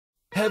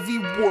Heavy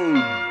word.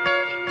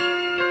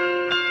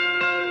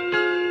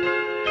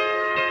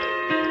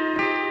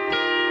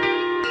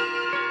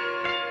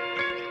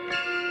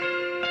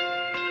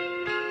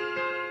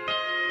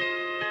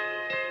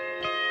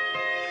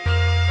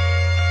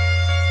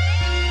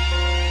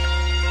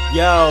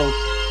 Yo.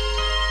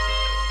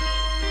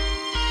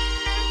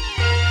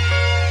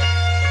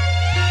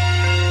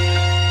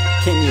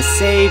 Can you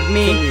save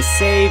me? Can you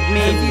save me?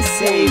 Can you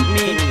save me?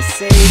 Can you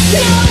save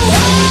me?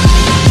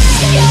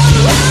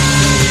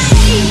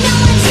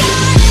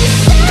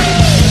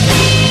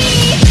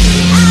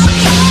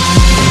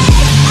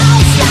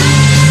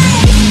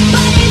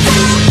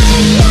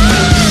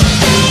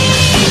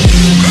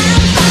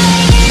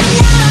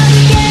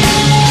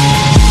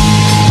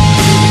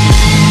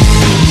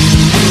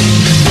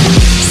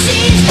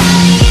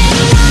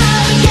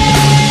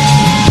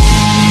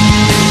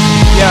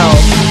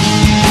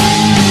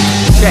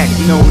 Check,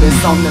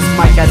 notice on this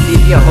mic I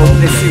leave you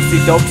hopeless. Since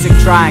the dope sick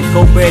try and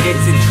cope, but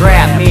it's a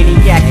trap.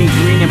 Maniac in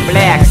green and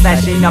black,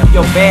 slashing up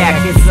your back.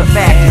 It's a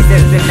fact,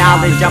 it's the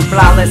knowledge. I'm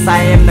flawless,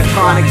 I am the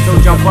chronic. So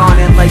jump on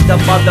it like the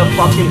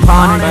motherfucking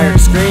panic. Fire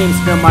screams,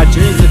 fill my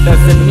dreams, it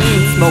doesn't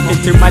mean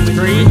smoking too much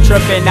green,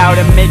 tripping out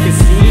and make a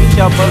scene.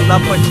 Double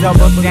up or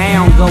double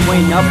down,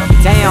 going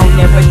uptown,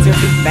 never to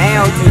be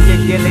found till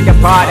you get it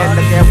departed.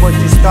 Look at what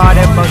you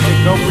started, but you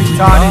go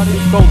retarded.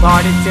 Too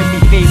cold-hearted to be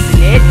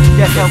facing it.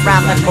 Just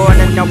around the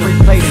corner, no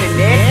replacing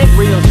it.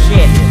 Real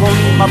shit,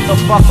 phony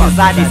motherfuckers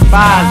I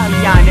despise.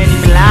 Beyond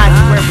any lines,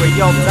 where we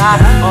all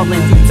die. All in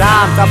 2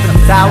 times, up in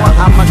the tower,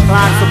 I'm a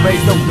climb. So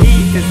raise the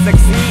weed to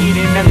succeed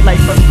in a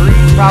life of greed.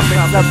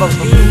 Profits of a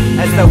fiend,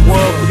 as the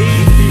world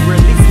bleeds. Be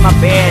released my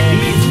bad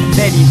deeds.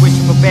 Said he wished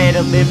for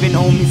better living,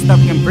 only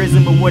stuck in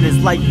prison. But what is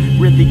life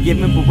really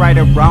giving? But right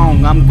or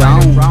wrong, I'm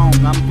gone.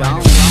 I'm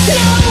gone.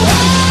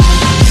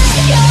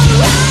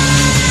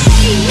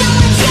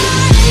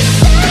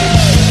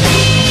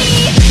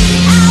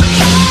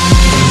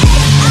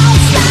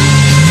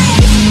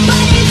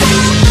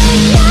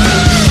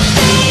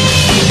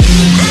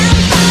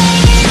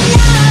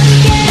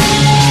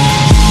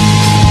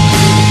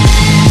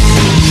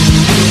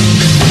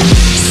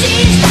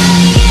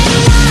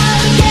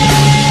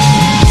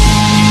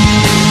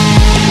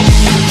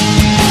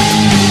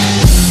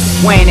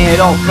 When it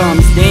all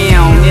comes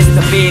down, it's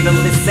the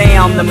fatalist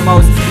sound. The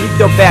most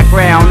lethal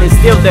background, and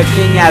still the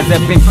king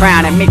hasn't been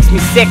crowned. It makes me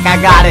sick, I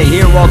gotta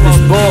hear all this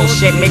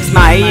bullshit. Makes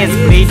my ears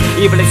bleed.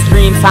 Evil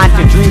extremes haunt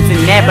your dreams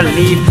and never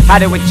leave. How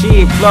to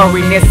achieve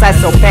gloriness, I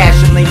so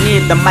passionately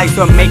need. The mic's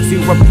what makes you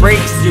or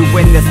breaks you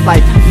in this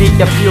life. Need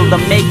the fuel to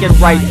make it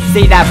right.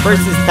 Say that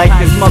verse is tight,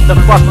 this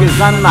motherfucker's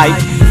unlike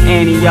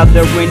any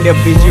other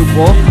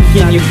individual.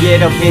 Can you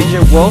get a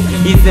visual?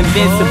 He's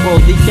invincible,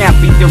 he can't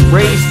be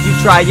erased. You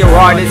try your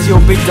hardest,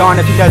 you'll be darned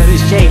if he doesn't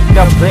shake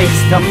the place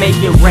to make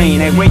it rain.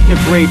 I wake the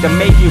grave to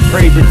make you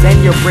pray.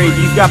 Pretend you're brave,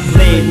 you got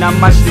played. Not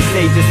much to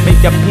say, just make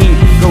the pain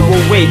go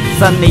away.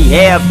 Suddenly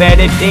have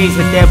better days,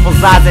 the devil's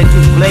eyes are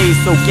too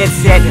blazed. So get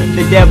set,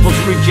 the devil's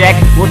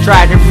reject. We'll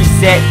try to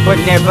reset, but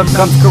never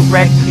comes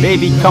correct.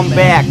 Baby, come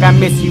back, I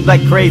miss you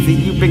like crazy.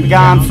 You've been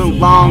gone so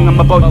long, I'm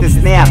about to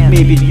snap.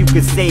 Maybe you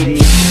could save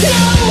me.